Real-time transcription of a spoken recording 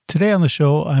today on the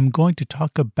show, I'm going to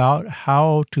talk about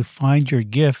how to find your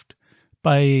gift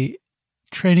by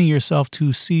training yourself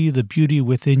to see the beauty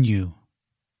within you.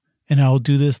 And I'll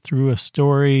do this through a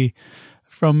story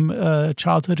from a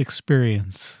childhood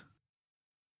experience.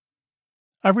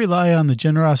 I rely on the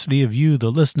generosity of you,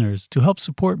 the listeners, to help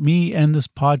support me and this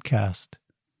podcast.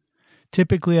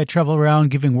 Typically, I travel around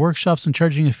giving workshops and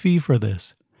charging a fee for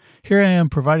this. Here I am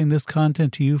providing this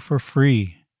content to you for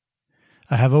free.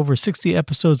 I have over 60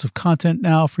 episodes of content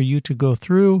now for you to go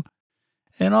through,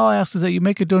 and all I ask is that you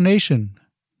make a donation.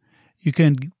 You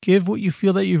can give what you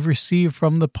feel that you've received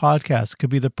from the podcast. It could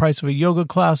be the price of a yoga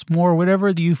class, more, whatever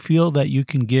you feel that you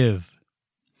can give.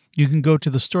 You can go to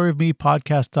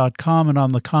thestoryofmepodcast.com, and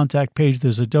on the contact page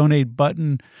there's a donate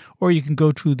button, or you can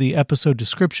go to the episode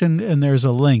description and there's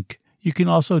a link. You can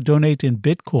also donate in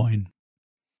Bitcoin.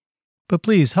 But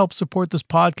please help support this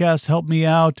podcast, help me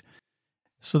out,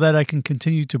 so that I can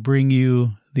continue to bring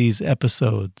you these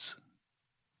episodes.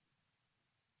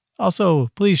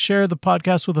 Also, please share the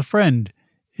podcast with a friend.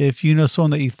 If you know someone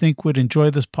that you think would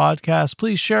enjoy this podcast,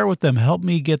 please share it with them. Help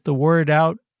me get the word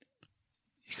out.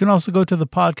 You can also go to the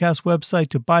podcast website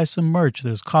to buy some merch.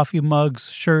 There's coffee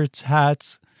mugs, shirts,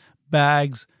 hats,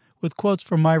 bags with quotes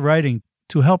from my writing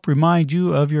to help remind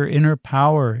you of your inner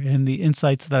power and the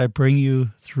insights that I bring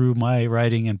you through my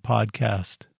writing and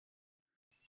podcast.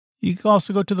 You can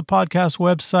also go to the podcast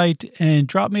website and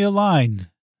drop me a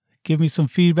line. Give me some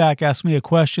feedback. Ask me a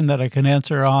question that I can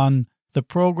answer on the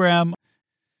program.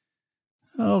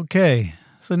 Okay,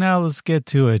 so now let's get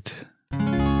to it.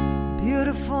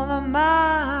 Beautiful am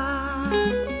I,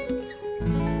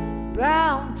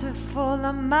 bountiful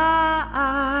am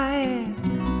I,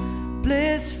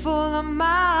 blissful am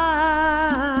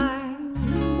I,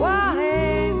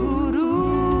 Waheguru,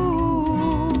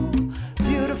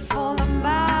 beautiful am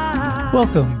I.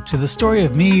 Welcome to The Story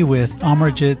of Me with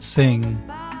Amarjit Singh.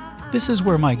 This is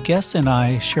where my guests and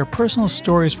I share personal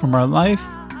stories from our life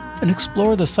and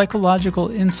explore the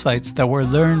psychological insights that were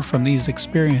learned from these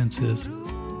experiences.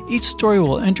 Each story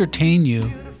will entertain you,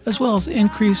 as well as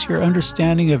increase your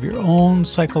understanding of your own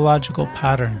psychological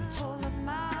patterns.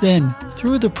 Then,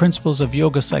 through the principles of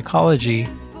yoga psychology,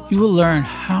 you will learn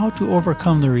how to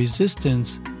overcome the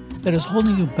resistance that is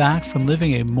holding you back from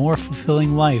living a more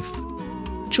fulfilling life.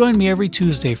 Join me every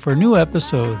Tuesday for a new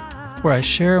episode where I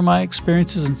share my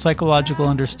experiences in psychological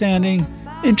understanding,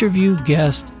 interview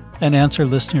guests, and answer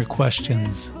listener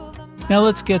questions. Now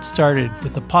let's get started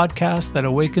with the podcast that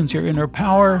awakens your inner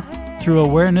power through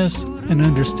awareness and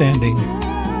understanding.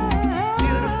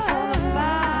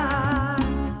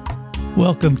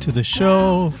 Welcome to the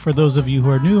show. For those of you who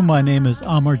are new, my name is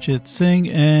Amarjit Singh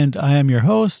and I am your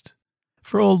host.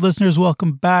 For old listeners,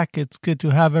 welcome back. It's good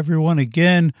to have everyone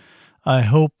again. I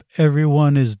hope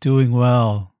everyone is doing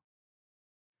well.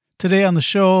 Today on the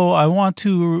show, I want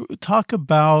to talk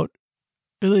about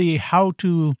really how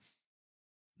to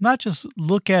not just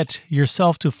look at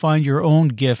yourself to find your own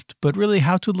gift, but really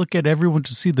how to look at everyone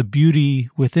to see the beauty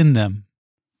within them.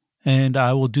 And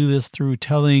I will do this through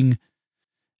telling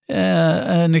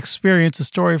an experience, a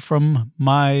story from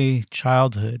my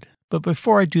childhood. But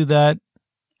before I do that,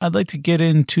 I'd like to get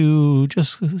into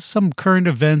just some current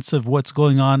events of what's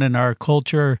going on in our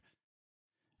culture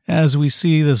as we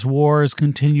see this war is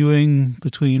continuing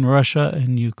between Russia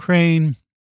and Ukraine.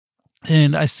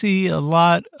 And I see a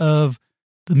lot of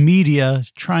the media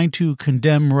trying to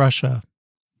condemn Russia,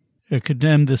 or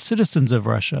condemn the citizens of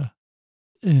Russia.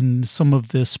 In some of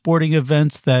the sporting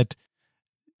events, that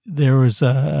there was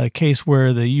a case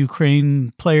where the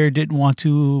Ukraine player didn't want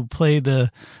to play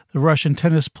the Russian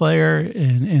tennis player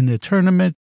in the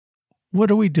tournament.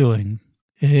 What are we doing?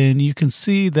 And you can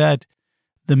see that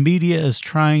the media is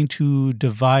trying to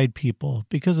divide people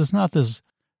because it's not this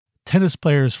tennis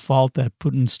player's fault that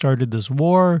Putin started this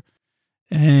war.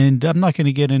 And I'm not going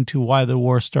to get into why the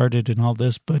war started and all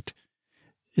this, but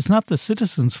it's not the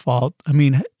citizens' fault. I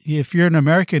mean, if you're an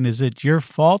American, is it your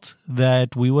fault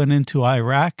that we went into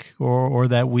Iraq or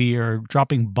that we are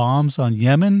dropping bombs on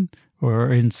Yemen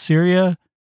or in Syria?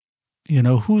 You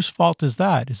know, whose fault is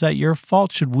that? Is that your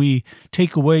fault? Should we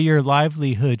take away your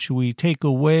livelihood? Should we take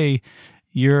away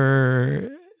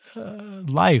your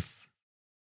life?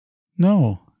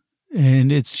 No.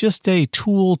 And it's just a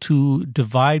tool to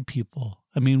divide people.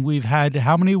 I mean, we've had,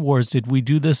 how many wars? Did we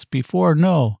do this before?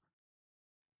 No.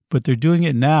 But they're doing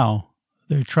it now.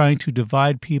 They're trying to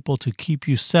divide people to keep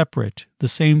you separate. The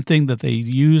same thing that they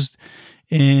used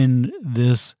in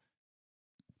this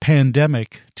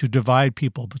pandemic to divide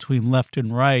people between left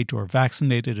and right or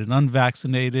vaccinated and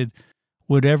unvaccinated,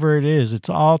 whatever it is, it's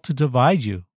all to divide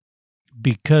you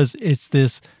because it's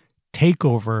this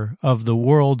takeover of the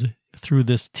world through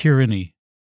this tyranny.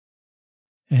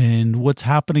 And what's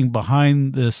happening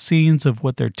behind the scenes of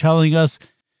what they're telling us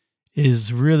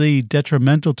is really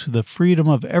detrimental to the freedom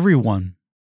of everyone.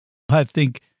 I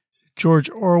think George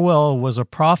Orwell was a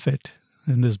prophet.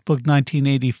 In this book,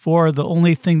 1984, the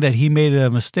only thing that he made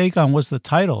a mistake on was the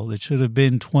title. It should have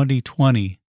been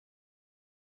 2020.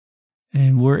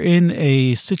 And we're in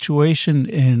a situation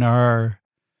in our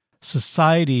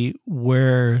society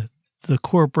where the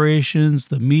corporations,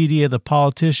 the media, the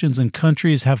politicians, and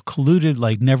countries have colluded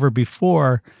like never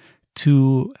before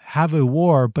to have a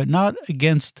war, but not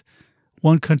against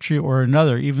one country or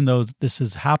another, even though this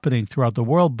is happening throughout the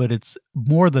world, but it's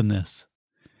more than this.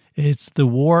 It's the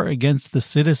war against the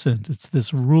citizens. It's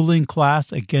this ruling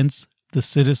class against the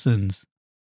citizens.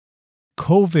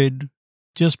 COVID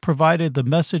just provided the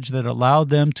message that allowed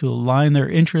them to align their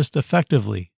interest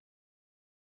effectively.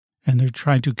 And they're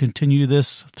trying to continue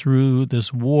this through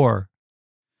this war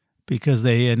because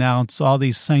they announce all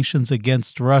these sanctions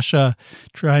against Russia,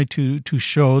 trying to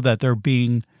show that they're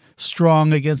being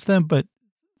strong against them, but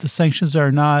the sanctions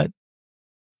are not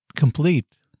complete,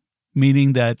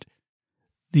 meaning that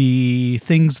the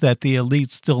things that the elite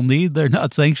still need, they're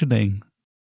not sanctioning.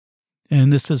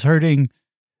 And this is hurting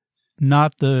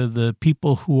not the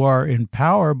people who are in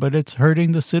power, but it's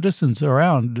hurting the citizens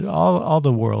around all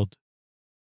the world.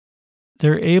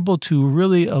 They're able to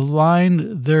really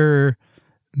align their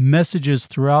messages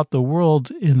throughout the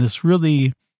world in this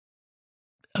really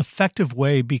effective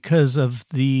way because of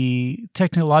the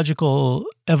technological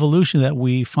evolution that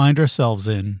we find ourselves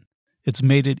in. It's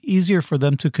made it easier for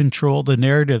them to control the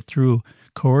narrative through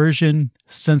coercion,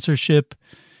 censorship,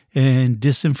 and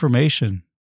disinformation.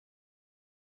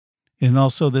 And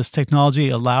also this technology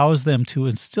allows them to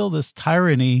instill this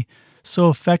tyranny so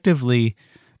effectively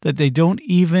that they don't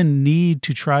even need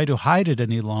to try to hide it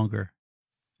any longer.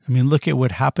 I mean, look at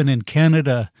what happened in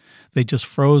Canada. They just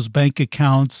froze bank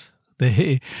accounts.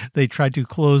 They tried to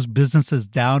close businesses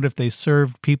down if they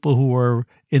served people who were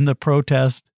in the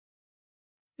protest.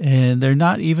 And they're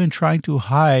not even trying to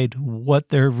hide what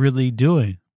they're really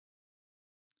doing.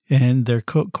 And they're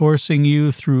coercing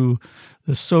you through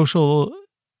the social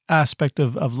aspect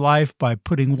of life by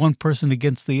putting one person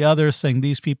against the other, saying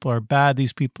these people are bad,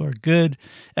 these people are good,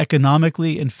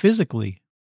 economically and physically.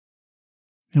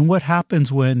 And what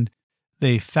happens when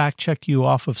they fact check you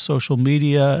off of social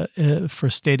media for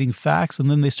stating facts, and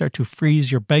then they start to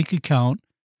freeze your bank account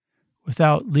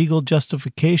without legal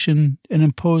justification and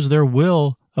impose their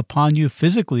will upon you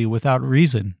physically without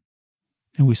reason?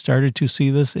 And we started to see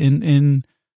this in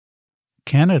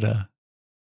Canada.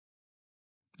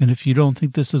 And if you don't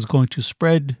think this is going to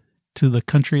spread to the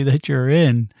country that you're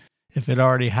in, if it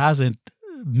already hasn't,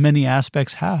 many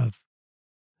aspects have.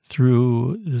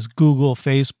 Through this Google,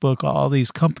 Facebook, all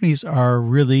these companies are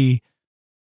really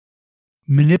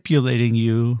manipulating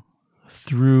you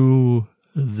through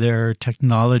their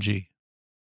technology.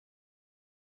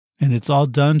 And it's all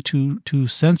done to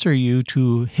censor you,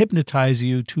 to hypnotize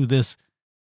you to this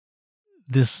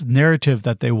narrative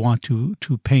that they want to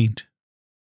paint.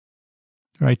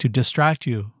 Right, to distract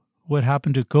you. What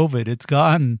happened to COVID? It's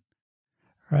gone,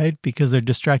 right? Because they're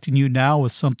distracting you now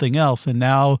with something else. And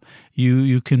now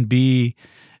you can be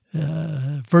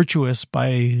virtuous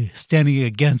by standing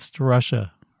against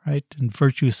Russia, right? And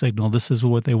virtue signal, this is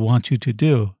what they want you to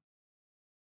do.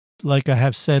 Like I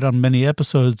have said on many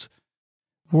episodes,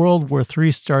 World War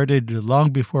III started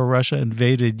long before Russia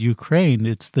invaded Ukraine.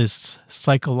 It's this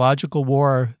psychological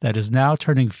war that is now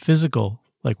turning physical,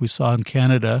 like we saw in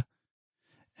Canada.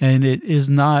 And it is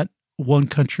not one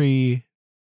country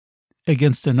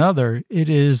against another. It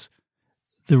is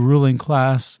the ruling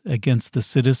class against the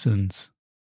citizens.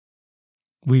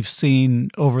 We've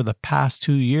seen over the past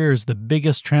 2 years the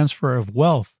biggest transfer of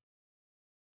wealth.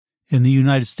 In the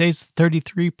United States,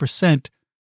 33%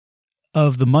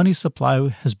 of the money supply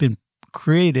has been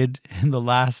created in the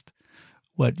last,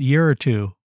 year or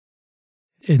two.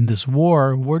 In this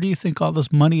war, where do you think all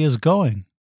this money is going?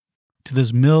 To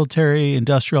this military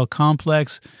industrial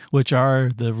complex, which are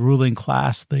the ruling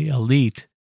class, the elite.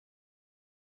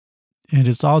 And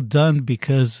it's all done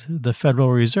because the Federal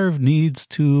Reserve needs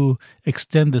to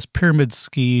extend this pyramid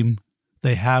scheme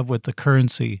they have with the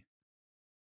currency.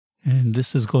 And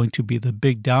this is going to be the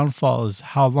big downfall, is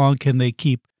how long can they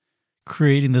keep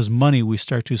creating this money? We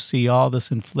start to see all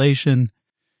this inflation.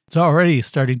 It's already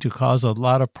starting to cause a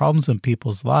lot of problems in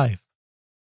people's life.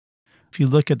 If you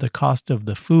look at the cost of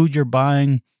the food you're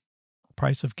buying,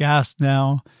 price of gas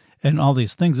now, and all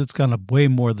these things, it's gone up way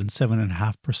more than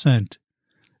 7.5%.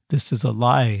 This is a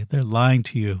lie. They're lying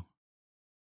to you.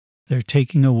 They're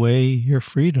taking away your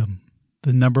freedom.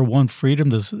 the number one freedom.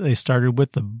 They started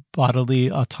with the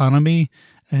bodily autonomy,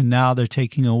 and now they're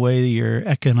taking away your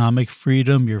economic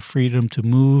freedom, your freedom to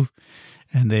move,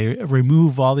 and they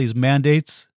remove all these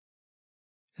mandates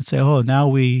and say, oh, now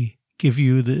we give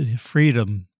you the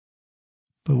freedom.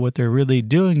 But what they're really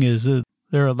doing is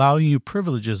they're allowing you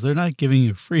privileges. They're not giving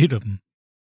you freedom.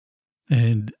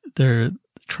 And they're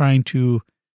trying to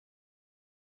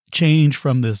change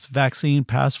from this vaccine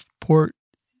passport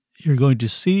you're going to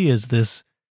see is this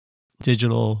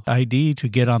digital ID to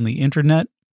get on the internet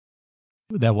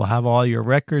that will have all your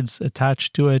records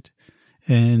attached to it.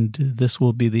 And this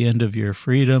will be the end of your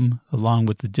freedom, along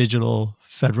with the digital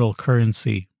federal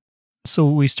currency. So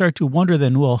we start to wonder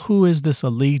then, well, who is this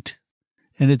elite?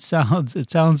 And it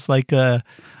sounds like a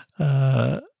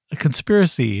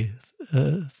conspiracy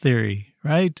theory,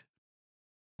 right?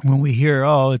 When we hear,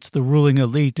 oh, it's the ruling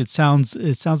elite, it sounds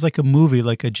like a movie,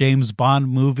 like a James Bond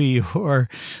movie or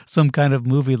some kind of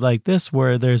movie like this,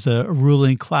 where there's a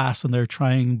ruling class and they're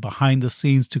trying behind the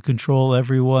scenes to control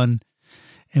everyone.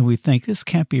 And we think this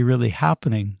can't be really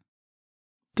happening.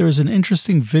 There's an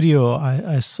interesting video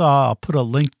I saw. I'll put a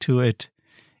link to it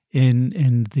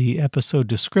in the episode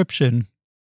description.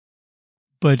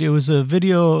 But it was a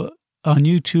video on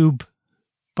YouTube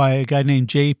by a guy named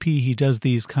JP. He does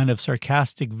these kind of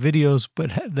sarcastic videos,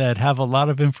 but that have a lot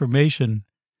of information.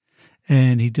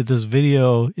 And he did this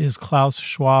video, Is Klaus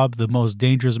Schwab the most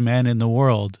dangerous man in the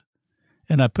world?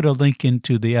 And I put a link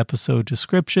into the episode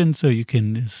description so you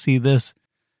can see this.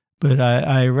 But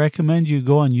I recommend you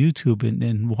go on YouTube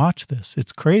and watch this.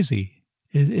 It's crazy.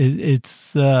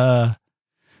 It's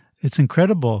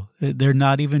incredible. They're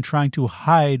not even trying to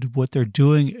hide what they're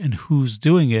doing and who's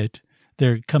doing it.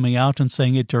 They're coming out and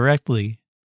saying it directly.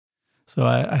 So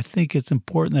I think it's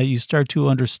important that you start to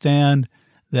understand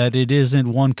that it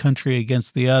isn't one country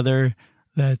against the other,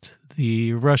 that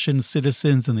the Russian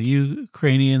citizens and the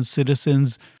Ukrainian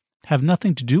citizens have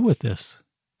nothing to do with this.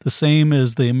 The same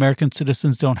as the American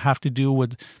citizens don't have to do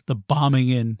with the bombing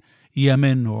in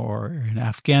Yemen or in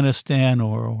Afghanistan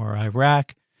or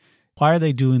Iraq. Why are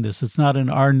they doing this? It's not in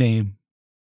our name,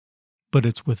 but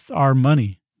it's with our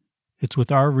money. It's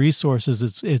with our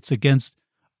resources. It's against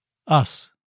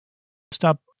us.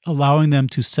 Stop allowing them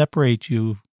to separate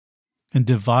you and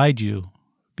divide you,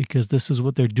 because this is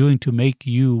what they're doing to make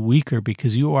you weaker,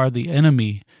 because you are the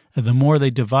enemy. And the more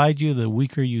they divide you, the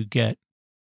weaker you get.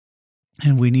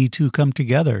 And we need to come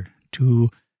together to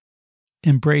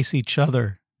embrace each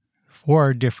other for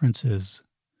our differences,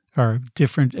 our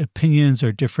different opinions,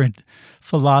 our different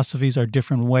philosophies, our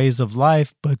different ways of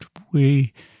life, but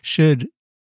we should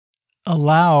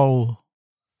allow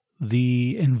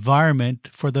the environment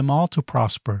for them all to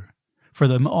prosper, for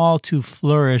them all to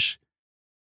flourish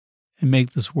and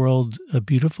make this world a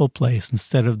beautiful place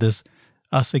instead of this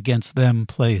us against them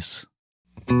place.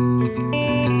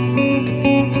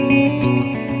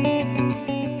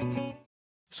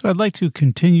 So I'd like to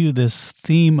continue this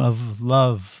theme of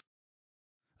love,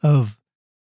 of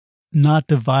not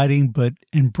dividing but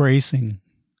embracing,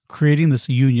 creating this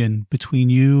union between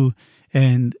you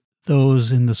and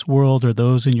those in this world or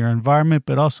those in your environment,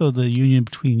 but also the union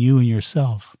between you and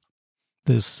yourself,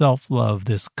 this self-love,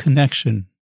 this connection.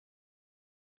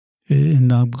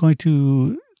 And I'm going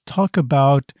to talk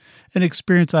about an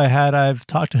experience I had. I've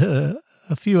talked a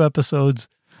few episodes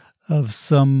of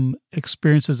some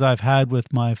experiences I've had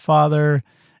with my father,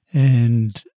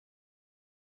 and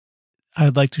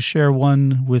I'd like to share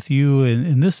one with you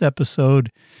in this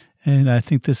episode. And I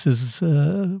think this is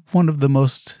one of the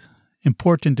most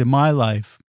important in my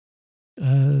life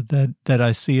that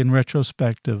I see in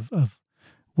retrospect of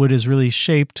what has really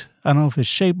shaped, I don't know if it's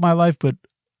shaped my life, but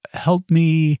helped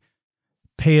me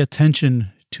pay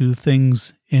attention to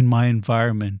things in my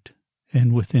environment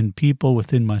and within people,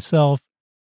 within myself.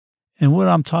 And what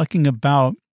I'm talking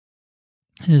about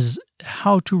is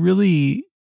how to really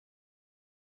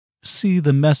see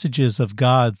the messages of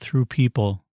God through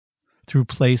people, through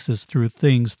places, through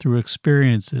things, through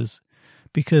experiences.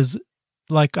 Because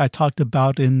like I talked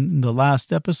about in the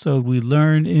last episode, we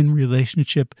learn in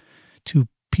relationship to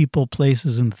people,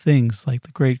 places, and things, like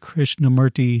the great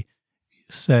Krishnamurti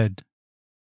said.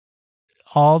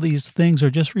 All these things are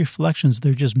just reflections.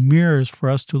 They're just mirrors for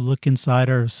us to look inside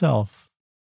ourselves.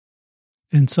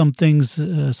 And some things,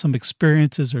 some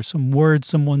experiences or some words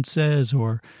someone says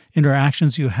or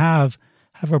interactions you have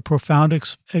a profound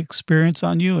experience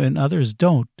on you, and others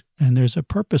don't. And there's a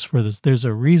purpose for this. There's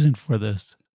a reason for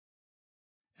this.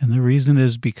 And the reason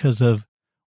is because of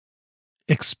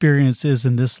experiences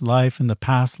in this life and the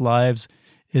past lives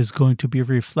is going to be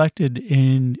reflected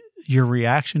in your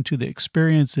reaction to the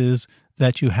experiences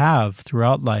that you have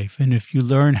throughout life. And if you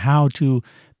learn how to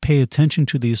pay attention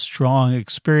to these strong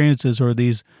experiences or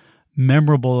these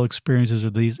memorable experiences or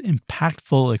these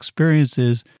impactful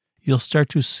experiences, you'll start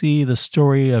to see the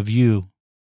story of you.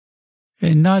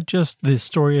 And not just the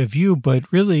story of you,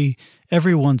 but really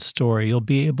everyone's story. You'll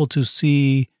be able to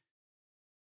see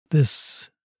this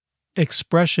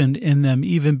expression in them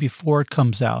even before it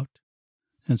comes out.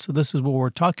 And so this is what we're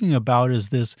talking about, is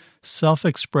this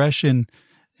self-expression,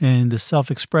 and the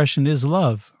self-expression is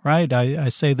love, right? I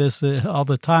say this all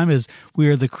the time, is we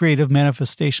are the creative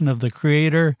manifestation of the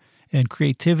Creator, and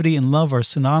creativity and love are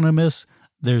synonymous.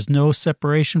 There's no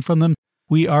separation from them.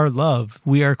 We are love.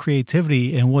 We are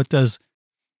creativity. And what does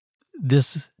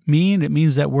this mean? It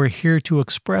means that we're here to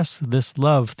express this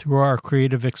love through our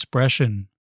creative expression.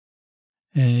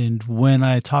 And when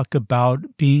I talk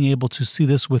about being able to see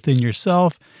this within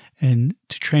yourself and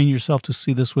to train yourself to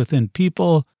see this within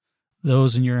people,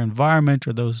 those in your environment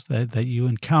or those that you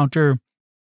encounter,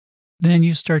 then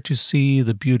you start to see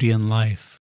the beauty in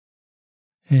life.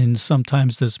 And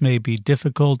sometimes this may be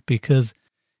difficult because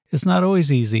it's not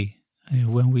always easy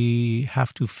when we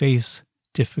have to face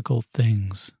difficult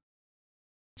things.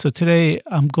 So today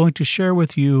I'm going to share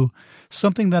with you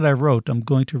something that I wrote. I'm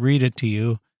going to read it to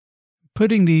you.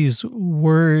 Putting these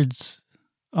words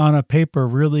on a paper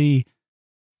really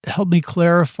helped me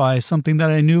clarify something that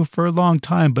I knew for a long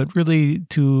time, but really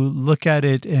to look at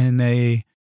it in a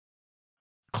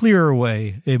clearer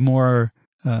way, a more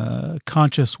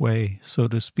conscious way, so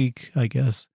to speak, I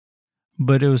guess.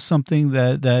 But it was something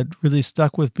that really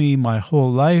stuck with me my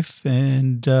whole life,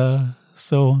 and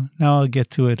so now I'll get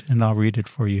to it and I'll read it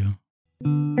for you.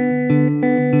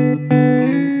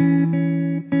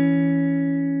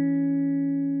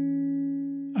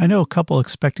 I know a couple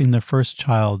expecting their first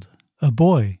child, a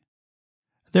boy.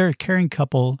 They're a caring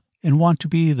couple and want to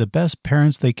be the best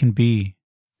parents they can be.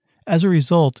 As a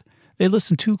result, they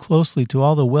listen too closely to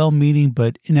all the well-meaning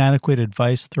but inadequate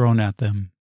advice thrown at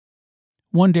them.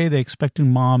 One day the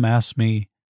expecting mom asked me,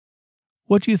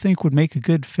 "What do you think would make a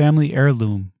good family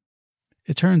heirloom?"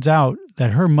 It turns out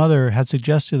that her mother had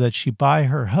suggested that she buy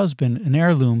her husband an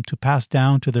heirloom to pass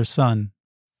down to their son.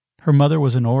 Her mother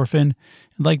was an orphan,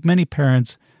 and like many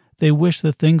parents, they wished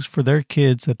the things for their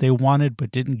kids that they wanted but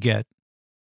didn't get.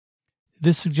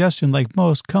 This suggestion, like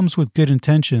most, comes with good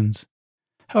intentions.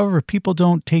 However, people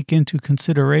don't take into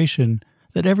consideration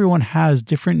that everyone has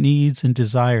different needs and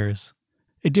desires,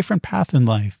 a different path in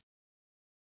life.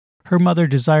 Her mother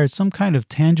desired some kind of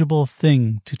tangible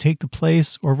thing to take the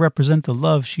place or represent the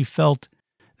love she felt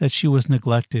that she was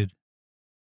neglected.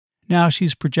 Now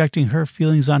she's projecting her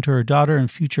feelings onto her daughter and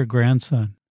future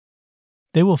grandson.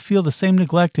 They will feel the same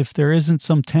neglect if there isn't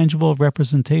some tangible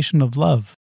representation of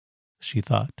love, she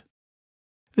thought.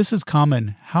 This is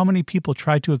common. How many people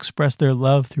try to express their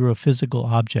love through a physical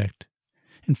object?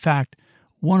 In fact,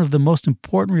 one of the most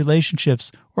important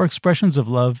relationships or expressions of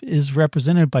love is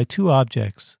represented by two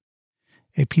objects: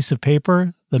 a piece of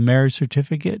paper, the marriage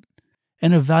certificate,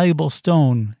 and a valuable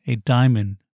stone, a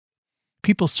diamond.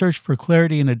 People search for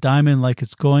clarity in a diamond like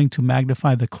it's going to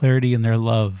magnify the clarity in their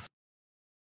love.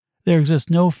 There exists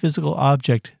no physical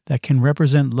object that can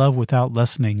represent love without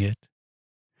lessening it.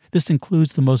 This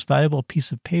includes the most valuable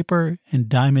piece of paper and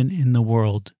diamond in the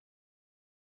world.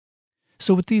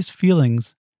 So with these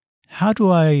feelings, how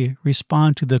do I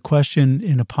respond to the question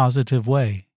in a positive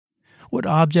way? What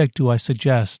object do I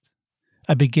suggest?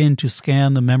 I begin to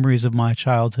scan the memories of my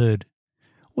childhood.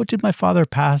 What did my father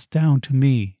pass down to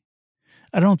me?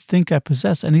 I don't think I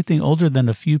possess anything older than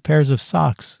a few pairs of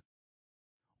socks.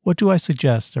 What do I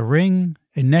suggest? A ring?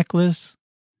 A necklace?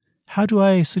 How do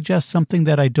I suggest something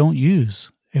that I don't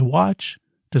use? A watch?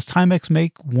 Does Timex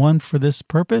make one for this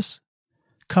purpose?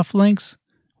 Cufflinks?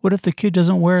 What if the kid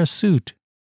doesn't wear a suit?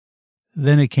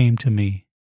 Then it came to me.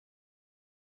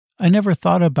 I never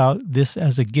thought about this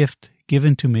as a gift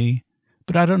given to me,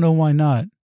 but I don't know why not.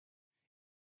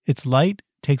 It's light,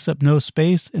 takes up no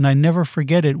space, and I never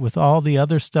forget it with all the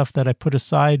other stuff that I put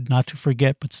aside not to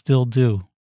forget but still do.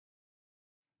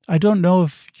 I don't know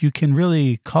if you can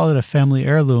really call it a family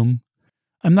heirloom.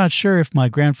 I'm not sure if my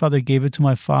grandfather gave it to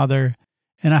my father,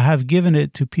 and I have given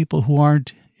it to people who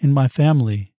aren't in my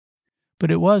family,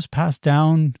 but it was passed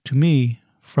down to me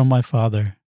from my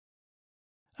father.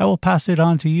 I will pass it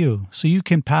on to you, so you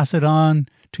can pass it on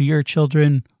to your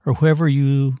children or whoever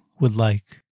you would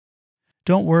like.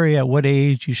 Don't worry at what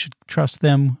age you should trust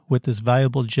them with this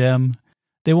valuable gem.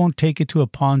 They won't take it to a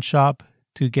pawn shop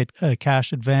to get a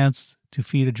cash advance, to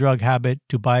feed a drug habit,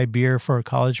 to buy beer for a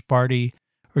college party,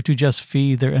 or to just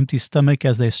feed their empty stomach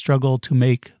as they struggle to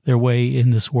make their way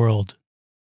in this world.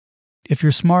 If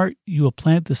you're smart, you will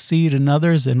plant the seed in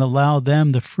others and allow them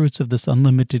the fruits of this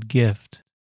unlimited gift.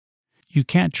 You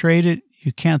can't trade it,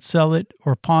 you can't sell it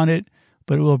or pawn it,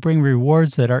 but it will bring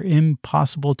rewards that are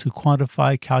impossible to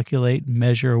quantify, calculate,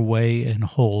 measure, weigh, and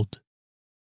hold.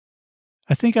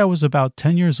 I think I was about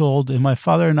 10 years old, and my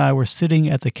father and I were sitting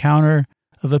at the counter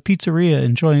of a pizzeria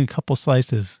enjoying a couple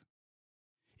slices.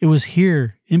 It was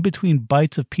here, in between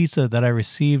bites of pizza, that I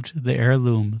received the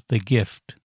heirloom, the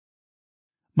gift.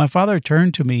 My father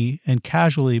turned to me and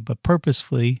casually but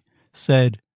purposefully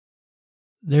said,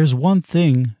 "There's one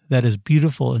thing that is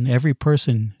beautiful in every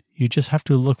person. You just have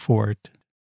to look for it."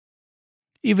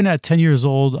 Even at 10 years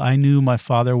old, I knew my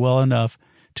father well enough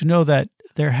to know that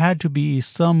there had to be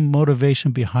some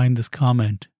motivation behind this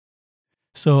comment.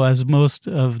 So as most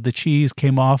of the cheese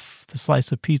came off the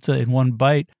slice of pizza in one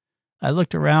bite, I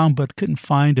looked around but couldn't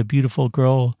find a beautiful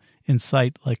girl in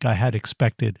sight like I had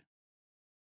expected.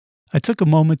 I took a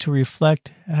moment to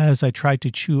reflect as I tried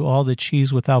to chew all the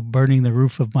cheese without burning the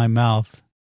roof of my mouth.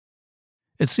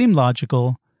 It seemed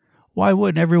logical. Why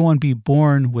wouldn't everyone be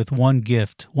born with one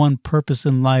gift, one purpose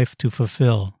in life to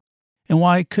fulfill? And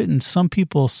why couldn't some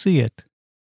people see it?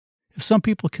 If some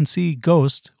people can see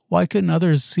ghosts, why couldn't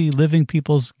others see living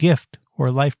people's gift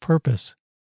or life purpose?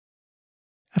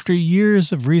 After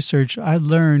years of research, I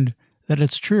learned that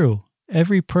it's true.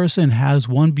 Every person has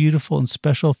one beautiful and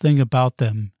special thing about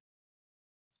them.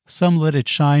 Some let it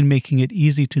shine, making it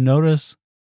easy to notice,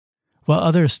 while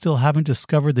others still haven't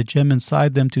discovered the gem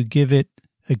inside them to give it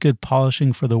a good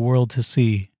polishing for the world to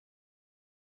see.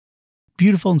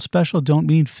 Beautiful and special don't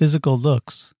mean physical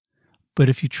looks, but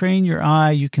if you train your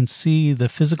eye, you can see the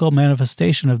physical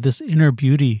manifestation of this inner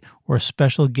beauty or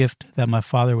special gift that my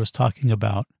father was talking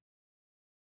about.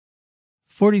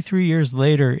 43 years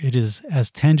later, it is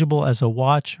as tangible as a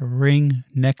watch, a ring,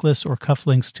 necklace, or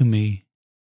cufflinks to me.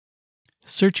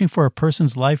 Searching for a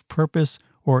person's life purpose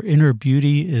or inner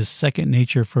beauty is second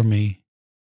nature for me.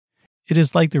 It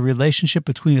is like the relationship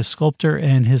between a sculptor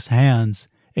and his hands,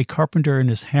 a carpenter and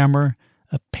his hammer,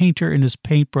 a painter and his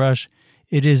paintbrush.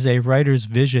 It is a writer's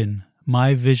vision,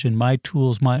 my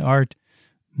tools, my art,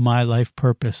 my life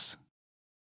purpose.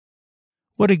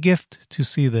 What a gift to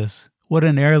see this. What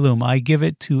an heirloom. I give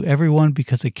it to everyone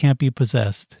because it can't be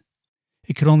possessed.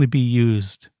 It can only be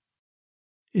used.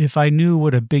 If I knew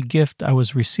what a big gift I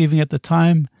was receiving at the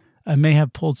time, I may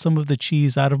have pulled some of the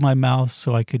cheese out of my mouth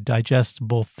so I could digest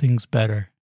both things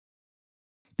better.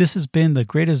 This has been the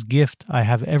greatest gift I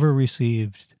have ever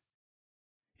received.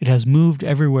 It has moved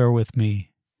everywhere with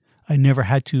me. I never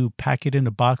had to pack it in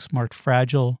a box marked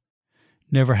fragile,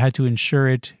 never had to insure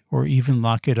it or even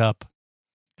lock it up,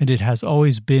 and it has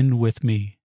always been with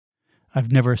me.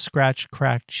 I've never scratched,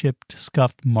 cracked, chipped,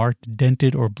 scuffed, marked,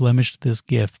 dented, or blemished this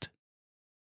gift.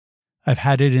 I've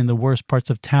had it in the worst parts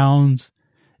of towns,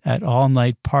 at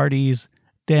all-night parties,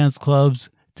 dance clubs,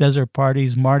 desert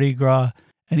parties, Mardi Gras,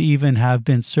 and even have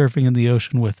been surfing in the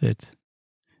ocean with it.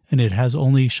 And it has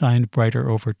only shined brighter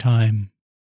over time.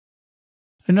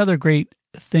 Another great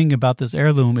thing about this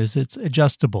heirloom is it's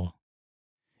adjustable.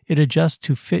 It adjusts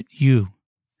to fit you.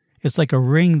 It's like a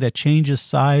ring that changes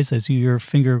size as your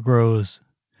finger grows,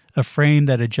 a frame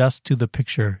that adjusts to the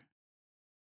picture.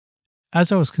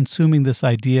 As I was consuming this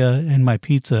idea and my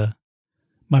pizza,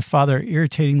 my father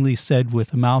irritatingly said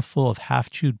with a mouthful of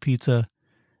half-chewed pizza,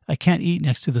 "I can't eat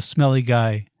next to the smelly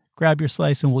guy. Grab your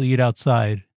slice and we'll eat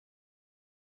outside."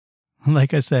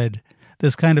 Like I said,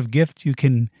 this kind of gift, you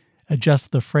can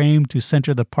adjust the frame to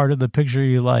center the part of the picture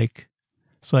you like.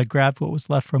 So I grabbed what was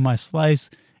left from my slice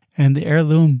and the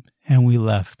heirloom, and we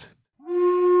left.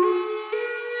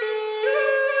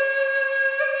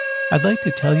 I'd like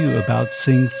to tell you about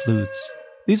Sing Flutes.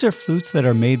 These are flutes that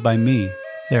are made by me.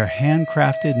 They are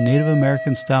handcrafted Native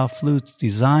American-style flutes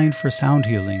designed for sound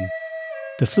healing.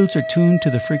 The flutes are tuned to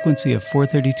the frequency of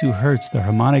 432 Hz, the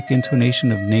harmonic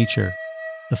intonation of nature.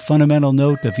 The fundamental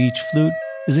note of each flute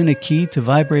is in a key to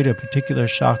vibrate a particular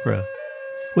chakra.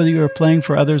 Whether you are playing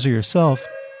for others or yourself,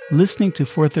 listening to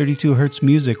 432 Hz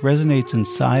music resonates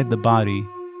inside the body.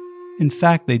 In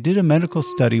fact, they did a medical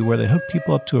study where they hooked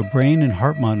people up to a brain and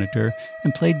heart monitor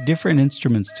and played different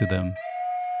instruments to them.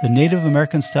 The Native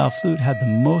American-style flute had the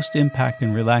most impact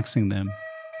in relaxing them.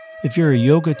 If you're a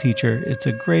yoga teacher, it's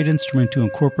a great instrument to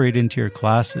incorporate into your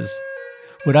classes.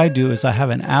 What I do is I have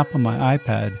an app on my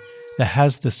iPad that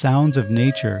has the sounds of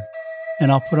nature,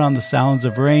 and I'll put on the sounds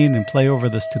of rain and play over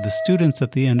this to the students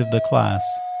at the end of the class.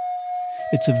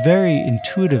 It's a very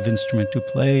intuitive instrument to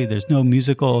play. There's no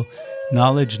musical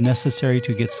knowledge necessary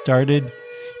to get started.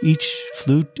 Each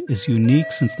flute is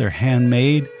unique since they're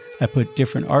handmade. I put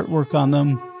different artwork on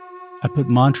them. I put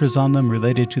mantras on them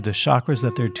related to the chakras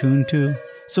that they're tuned to.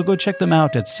 So go check them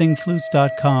out at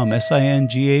singflutes.com,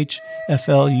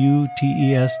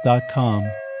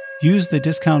 SINGHFLUTES.com. Use the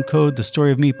discount code The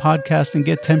Story of Me Podcast and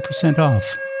get 10% off.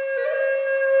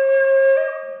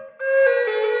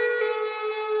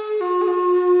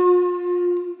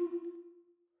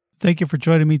 Thank you for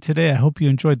joining me today. I hope you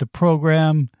enjoyed the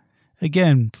program.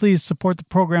 Again, please support the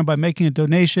program by making a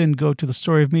donation. Go to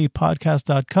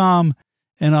thestoryofmepodcast.com,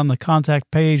 and on the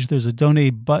contact page, there's a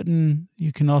donate button.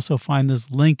 You can also find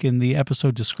this link in the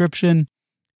episode description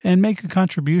and make a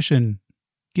contribution.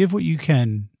 Give what you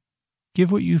can.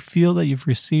 Give what you feel that you've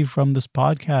received from this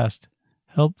podcast.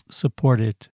 Help support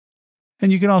it.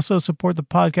 And you can also support the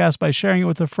podcast by sharing it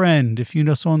with a friend. If you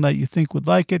know someone that you think would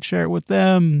like it, share it with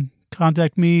them.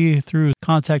 Contact me through the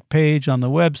contact page on the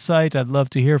website. I'd love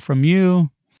to hear from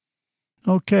you.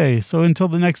 Okay, so until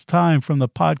the next time, from the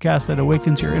podcast that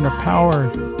awakens your inner power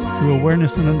through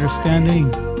awareness and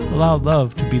understanding, allow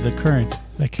love to be the current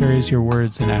that carries your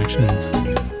words and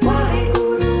actions.